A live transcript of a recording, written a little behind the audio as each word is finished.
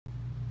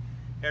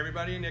Hey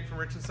everybody, Nick from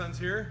Rich & Sons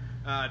here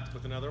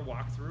with another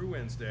Walkthrough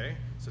Wednesday.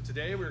 So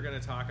today we're going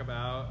to talk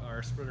about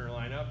our Sprinter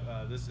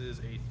lineup. This is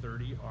a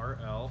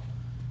 30RL.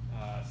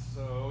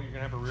 So you're going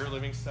to have a rear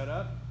living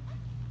setup.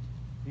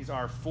 These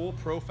are full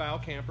profile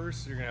campers,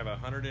 so you're going to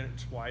have a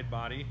 100-inch wide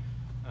body.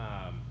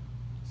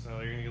 So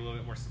you're going to get a little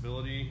bit more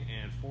stability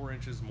and 4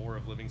 inches more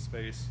of living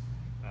space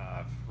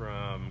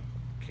from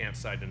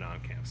campsite to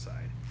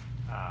non-campsite.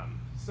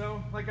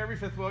 So like every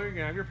fifth wheel, you're going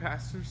to have your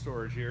pass-through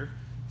storage here.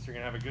 So you're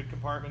going to have a good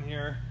compartment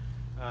here.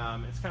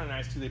 It's kind of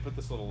nice too, they put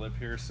this little lip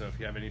here, so if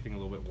you have anything a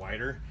little bit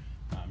wider,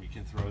 you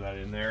can throw that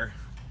in there.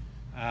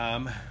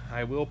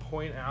 I will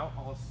point out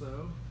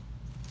also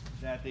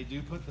that they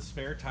do put the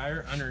spare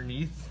tire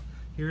underneath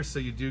here, so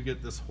you do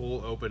get this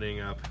whole opening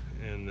up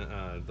in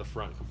the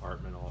front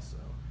compartment also.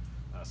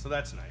 So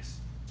that's nice.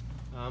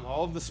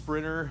 All of the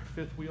Sprinter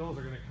fifth wheels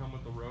are going to come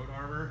with the road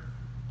armor,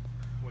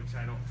 which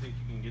I don't think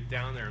you can get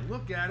down there and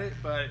look at it,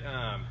 but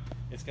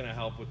it's going to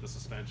help with the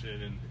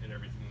suspension and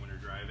everything when you're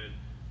driving.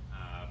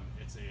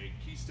 It's a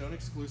Keystone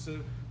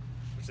exclusive,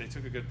 which they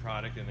took a good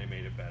product and they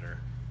made it better.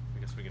 I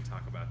guess we can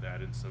talk about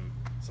that and some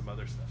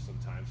other stuff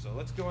sometime. So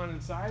let's go on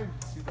inside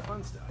and see the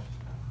fun stuff.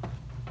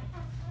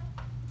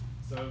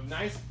 So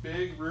nice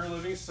big rear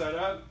living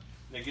setup.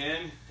 And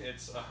again,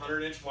 it's a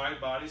 100-inch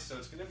wide body, so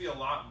it's going to be a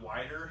lot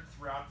wider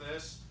throughout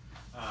this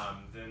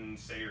than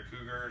say your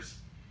Cougars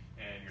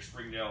and your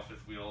Springdale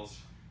fifth wheels.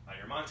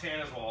 Your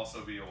Montanas will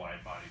also be a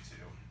wide body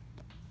too.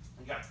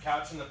 You got the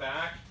couch in the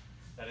back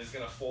that is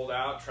going to fold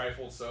out,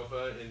 trifold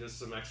sofa into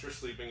some extra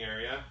sleeping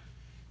area.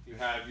 You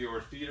have your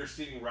theater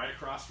seating right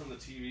across from the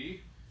TV,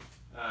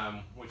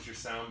 with your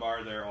sound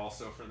bar there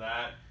also for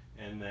that,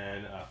 and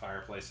then a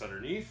fireplace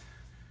underneath.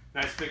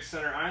 Nice big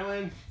center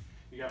island.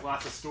 You got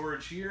lots of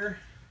storage here.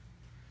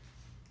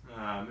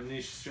 And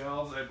these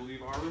shelves, I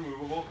believe, are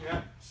removable.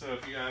 Yeah. So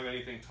if you have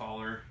anything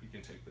taller, you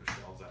can take those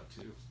shelves out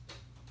too.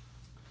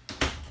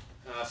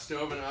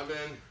 Stove and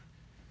oven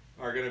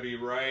are going to be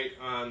right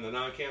on the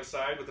non-camp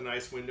side with a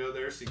nice window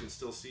there so you can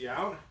still see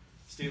out.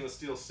 Stainless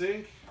steel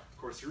sink. Of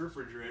course, your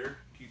refrigerator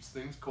keeps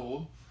things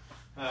cold.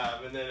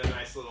 And then a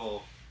nice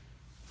little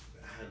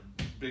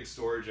big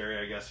storage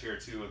area, I guess, here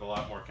too, with a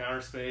lot more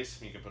counter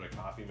space. You can put a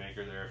coffee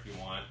maker there if you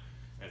want.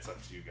 It's up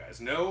to you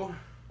guys. No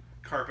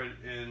carpet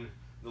in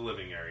the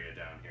living area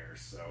down here,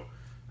 so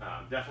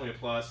definitely a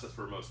plus. That's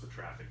where most of the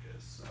traffic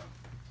is. So.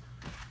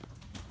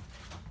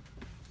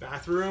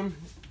 Bathroom,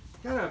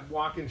 got a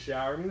walk-in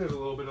shower. I mean, there's a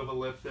little bit of a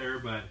lip there,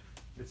 but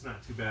it's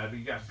not too bad. But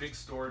you got big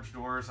storage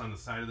doors on the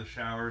side of the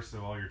shower, so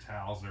all your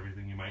towels and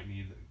everything you might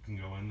need can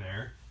go in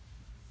there.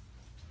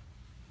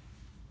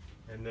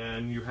 And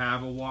then you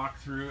have a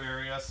walk-through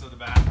area, so the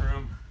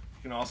bathroom,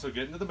 you can also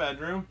get into the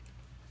bedroom.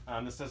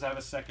 This does have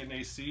a second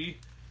AC.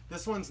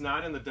 This one's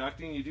not in the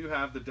ducting. You do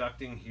have the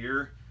ducting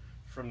here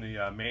from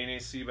the main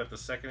AC, but the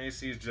second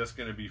AC is just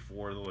going to be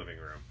for the living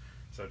room.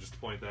 So just to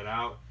point that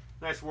out.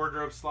 Nice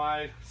wardrobe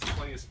slide,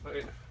 plenty of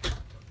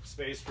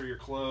space for your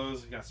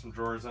clothes. You got some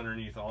drawers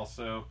underneath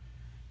also.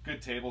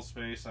 Good table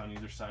space on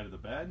either side of the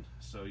bed,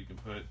 so you can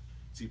put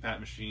CPAP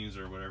machines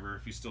or whatever.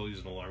 If you still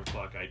use an alarm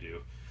clock, I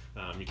do.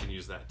 You can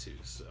use that too.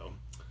 So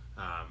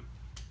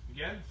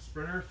again,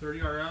 Sprinter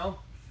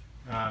 30RL.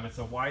 It's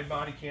a wide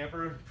body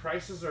camper.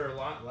 Prices are a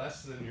lot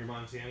less than your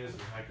Montanas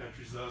and High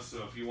Countries though,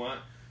 so if you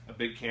want a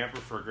big camper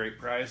for a great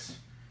price,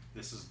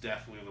 this is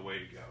definitely the way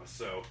to go.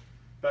 So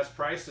best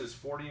price is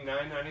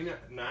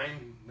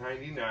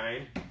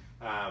 $49.99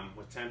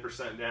 with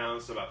 10% down,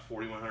 so about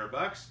 $4,100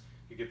 bucks.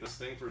 You get this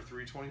thing for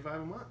 $325 a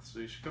month, so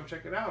you should come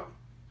check it out.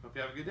 Hope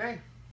you have a good day.